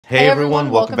Hey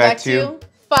everyone, welcome back to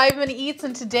 5 Minute Eats,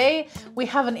 and today we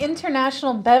have an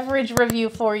international beverage review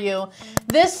for you.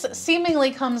 This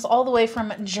seemingly comes all the way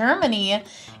from Germany.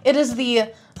 It is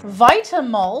the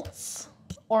Vitamalz,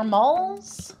 or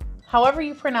Malz, however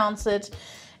you pronounce it.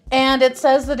 And it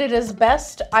says that it is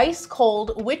best ice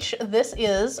cold, which this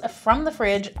is, from the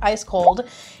fridge, ice cold.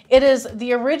 It is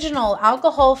the original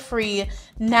alcohol-free,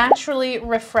 naturally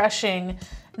refreshing.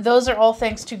 Those are all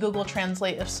thanks to Google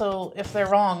Translate. If they're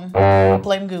wrong,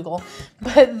 blame Google.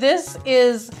 But this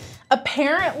is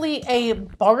apparently a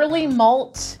barley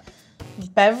malt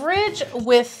beverage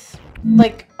with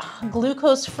like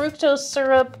glucose fructose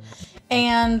syrup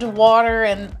and water,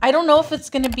 and I don't know if it's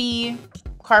gonna be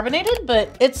carbonated, but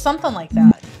it's something like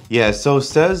that. Yeah, so it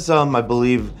says, I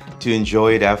believe, to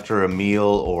enjoy it after a meal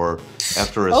or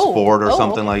after a sport or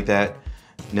something like that.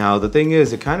 Now, the thing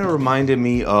is, it kind of reminded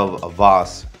me of a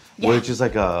Kvass, which is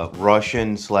like a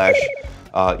Russian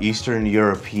 / Eastern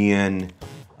European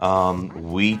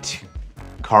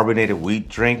carbonated wheat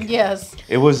drink. Yes.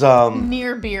 It was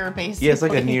near beer, basically. Yeah, it's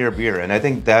like a near beer, and I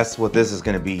think that's what this is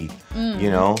going to be,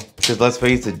 you know? Because let's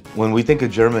face it, when we think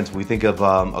of Germans, we think of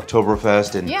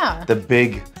Oktoberfest and the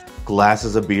big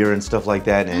glasses of beer and stuff like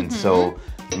that, and so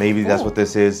maybe that's what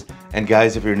this is. And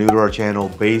guys, if you're new to our channel,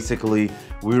 basically,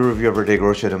 we review everyday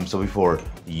grocery items, so before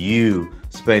you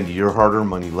spend your hard-earned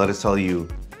money, let us tell you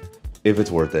if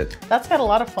it's worth it. That's got a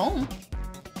lot of foam.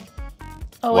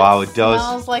 Oh, wow, it does.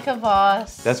 Smells like a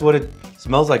Kvass. That's what it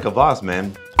smells like, a Kvass,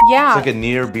 man. Yeah. It's like a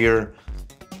near beer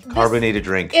carbonated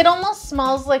drink. It almost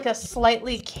smells like a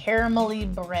slightly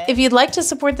caramelly bread. If you'd like to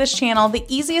support this channel, the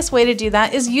easiest way to do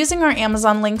that is using our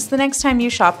Amazon links the next time you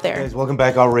shop there. Guys, welcome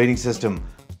back. Our rating system.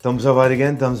 Thumbs up right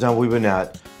again, thumbs down we would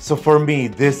not. So for me,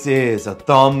 this is a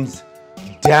thumbs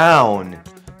down.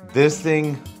 This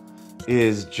thing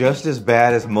is just as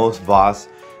bad as most Kvass.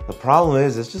 The problem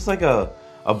is, it's just like a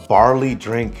barley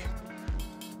drink.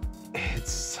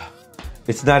 It's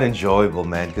not enjoyable,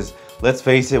 man, because let's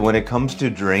face it, when it comes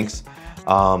to drinks,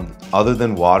 other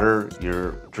than water,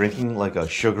 you're drinking like a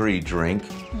sugary drink.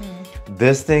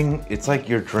 This thing, it's like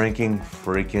you're drinking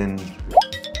freaking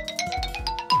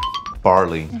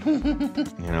barley.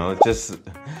 You know,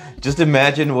 just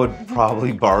imagine what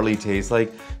probably barley tastes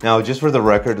like. Now, just for the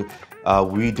record,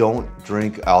 we don't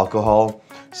drink alcohol,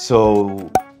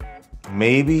 so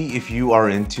maybe if you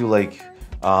are into like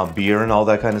beer and all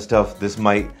that kind of stuff, this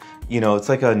might, you know, it's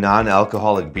like a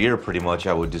non-alcoholic beer pretty much,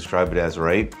 I would describe it as,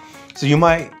 right? So you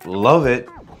might love it,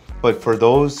 but for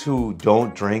those who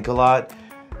don't drink a lot,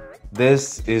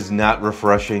 this is not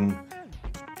refreshing.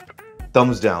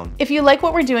 Thumbs down. If you like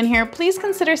what we're doing here, please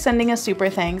consider sending us super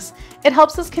thanks. It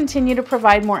helps us continue to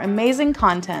provide more amazing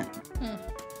content.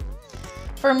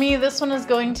 For me, this one is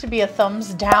going to be a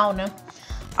thumbs down.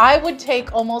 I would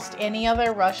take almost any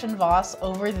other Russian Kvass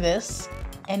over this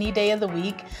any day of the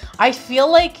week. I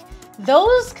feel like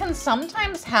those can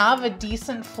sometimes have a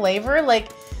decent flavor.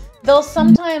 Like, they'll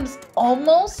sometimes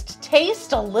almost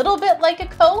taste a little bit like a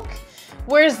Coke,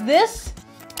 whereas this,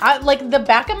 like the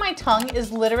back of my tongue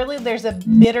is literally, there's a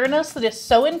bitterness that is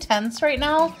so intense right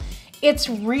now. It's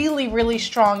really, really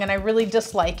strong, and I really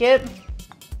dislike it.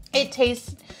 It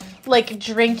tastes like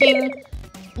drinking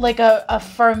like a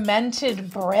fermented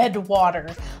bread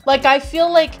water. Like, I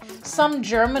feel like some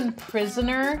German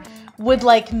prisoner would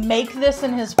like make this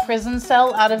in his prison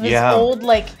cell out of his old,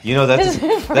 like, you know, that's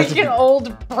freaking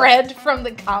old bread from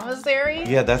the commissary.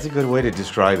 Yeah, that's a good way to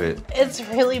describe it. It's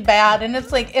really bad, and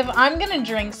it's like, if I'm gonna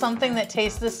drink something that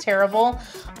tastes this terrible,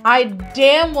 I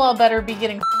damn well better be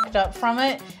getting f***ed up from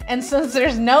it. And since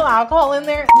there's no alcohol in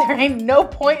there, there ain't no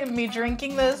point in me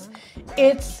drinking this.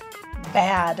 It's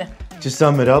bad. To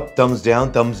sum it up, thumbs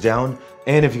down, thumbs down.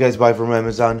 And if you guys buy from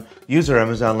Amazon, use our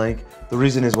Amazon link. The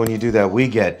reason is when you do that, we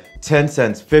get 10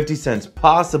 cents, 50 cents,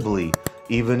 possibly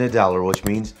even $1, which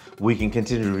means we can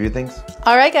continue to review things.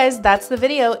 All right, guys, that's the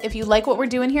video. If you like what we're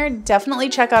doing here, definitely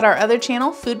check out our other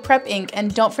channel, Food Prep Inc.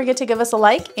 And don't forget to give us a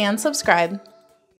like and subscribe.